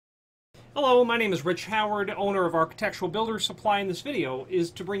Hello, my name is Rich Howard, owner of Architectural Builders Supply. In this video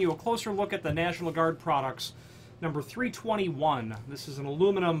is to bring you a closer look at the National Guard products number 321. This is an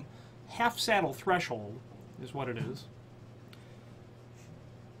aluminum half saddle threshold, is what it is.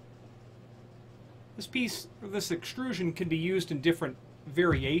 This extrusion can be used in different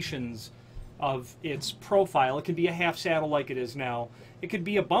variations of its profile. It can be a half saddle like it is now. It could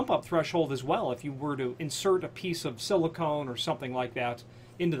be a bump up threshold as well if you were to insert a piece of silicone or something like that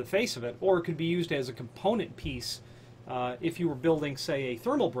into the face of it, or it could be used as a component piece if you were building, say, a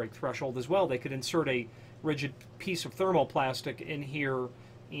thermal break threshold as well. They could insert a rigid piece of thermoplastic in here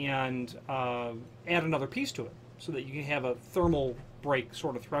and add another piece to it so that you can have a thermal break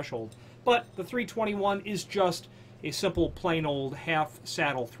sort of threshold. But the 321 is just a simple plain old half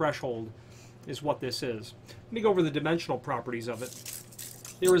saddle threshold is what this is. Let me go over the dimensional properties of it.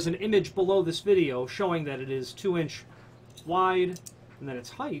 There is an image below this video showing that it is 2-inch wide, and then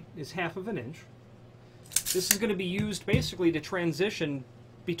its height is ½ of an inch. This is going to be used basically to transition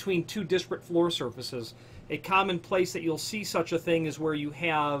between two disparate floor surfaces. A common place that you'll see such a thing is where you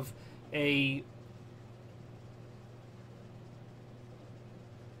have you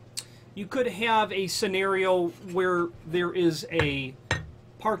could have a scenario where there is a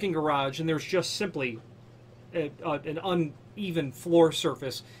parking garage and there's just simply an uneven floor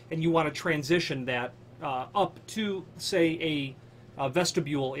surface, and you want to transition that up to, say, a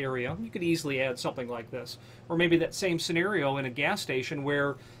vestibule area. You could easily add something like this. Or maybe that same scenario in a gas station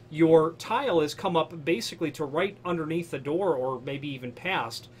where your tile has come up basically to right underneath the door, or maybe even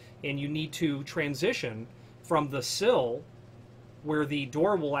past, and you need to transition from the sill where the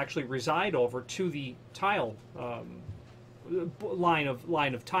door will actually reside over to the tile line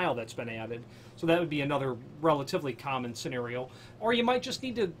of tile that's been added. So that would be another relatively common scenario. Or you might just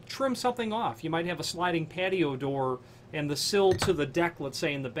need to trim something off. You might have a sliding patio door and the sill to the deck, let's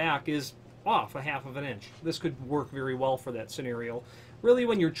say in the back, is off ½ of an inch. This could work very well for that scenario. Really,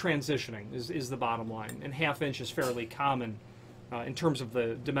 when you're transitioning is the bottom line, and ½ inch is fairly common in terms of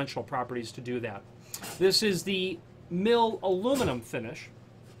the dimensional properties to do that. This is the mill aluminum finish,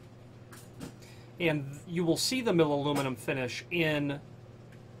 and you will see the mill aluminum finish in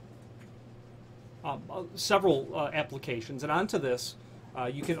several applications. And onto this,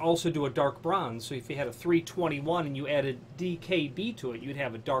 you can also do a dark bronze. So if you had a 321 and you added DKB to it, you'd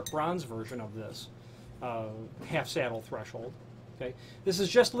have a dark bronze version of this half saddle threshold. Okay, this is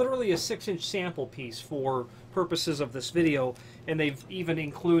just literally a 6-inch sample piece for purposes of this video, and they've even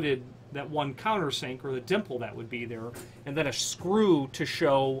included that one countersink, or the dimple that would be there, and then a screw to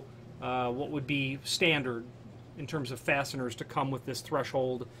show what would be standard in terms of fasteners to come with this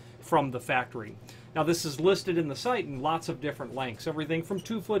threshold from the factory. Now, this is listed in the site in lots of different lengths, everything from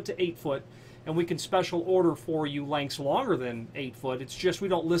 2 foot to 8 foot, and we can special order for you lengths longer than 8 foot. It's just we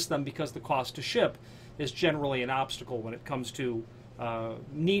don't list them because the cost to ship is generally an obstacle when it comes to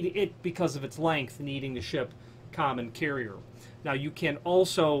because of its length, needing to ship common carrier. Now, you can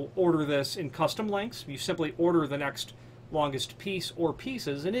also order this in custom lengths. You simply order the next longest piece or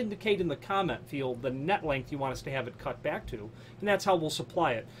pieces and indicate in the comment field the net length you want us to have it cut back to, and that's how we'll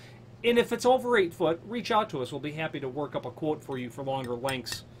supply it. And if it's over 8 foot, reach out to us. We'll be happy to work up a quote for you for longer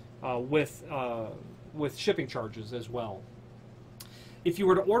lengths with shipping charges as well. If you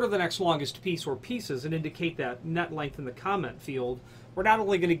were to order the next longest piece or pieces and indicate that net length in the comment field, we're not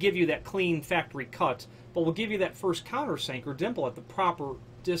only going to give you that clean factory cut, but we'll give you that first countersink or dimple at the proper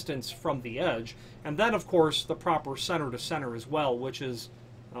distance from the edge, and then of course the proper center to center as well, which is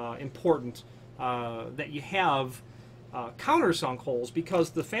important that you have countersunk holes,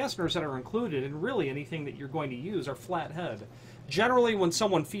 because the fasteners that are included, and really anything that you're going to use, are flat head. Generally, when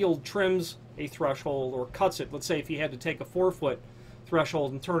someone field trims a threshold or cuts it, let's say if you had to take a 4-foot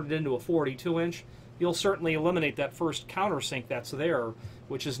threshold and turn it into a 42-inch, you'll certainly eliminate that first countersink that's there,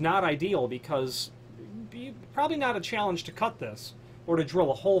 which is not ideal because probably not a challenge to cut this or to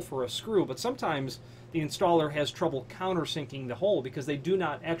drill a hole for a screw, but sometimes the installer has trouble countersinking the hole because they do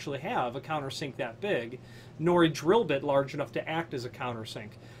not actually have a countersink that big, nor a drill bit large enough to act as a countersink.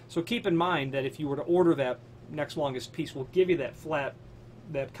 So keep in mind that if you were to order that next longest piece, we'll give you that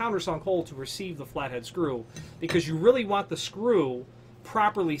countersunk hole to receive the flathead screw, because you really want the screw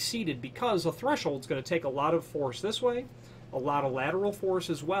properly seated, because a threshold is going to take a lot of force this way, a lot of lateral force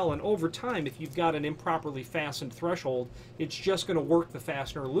as well, and over time, if you've got an improperly fastened threshold, it's just going to work the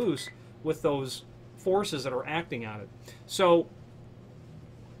fastener loose with those forces that are acting on it. So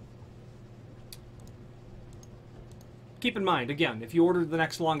keep in mind, again, if you order the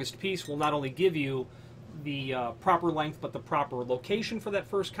next longest piece, we'll not only give you the proper length but the proper location for that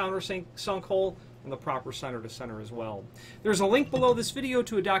first countersunk hole, and the proper center to center as well. There's a link below this video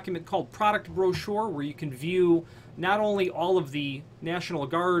to a document called Product Brochure, where you can view not only all of the National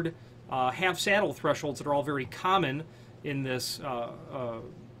Guard half saddle thresholds that are all very common in this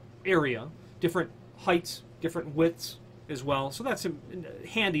area, different heights, different widths as well. So that's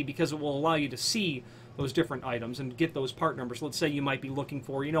handy because it will allow you to see those different items and get those part numbers. Let's say you might be looking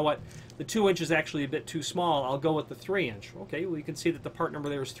for, you know what, the 2 inch is actually a bit too small, I'll go with the 3 inch. Okay, well you can see that the part number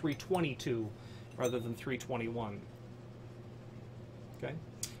there is 322 rather than 321. Okay.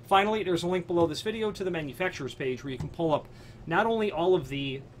 Finally, there's a link below this video to the manufacturer's page where you can pull up not only all of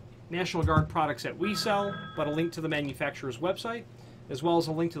the National Guard products that we sell, but a link to the manufacturer's website, as well as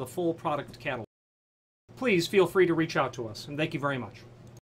a link to the full product catalog. Please feel free to reach out to us, and thank you very much.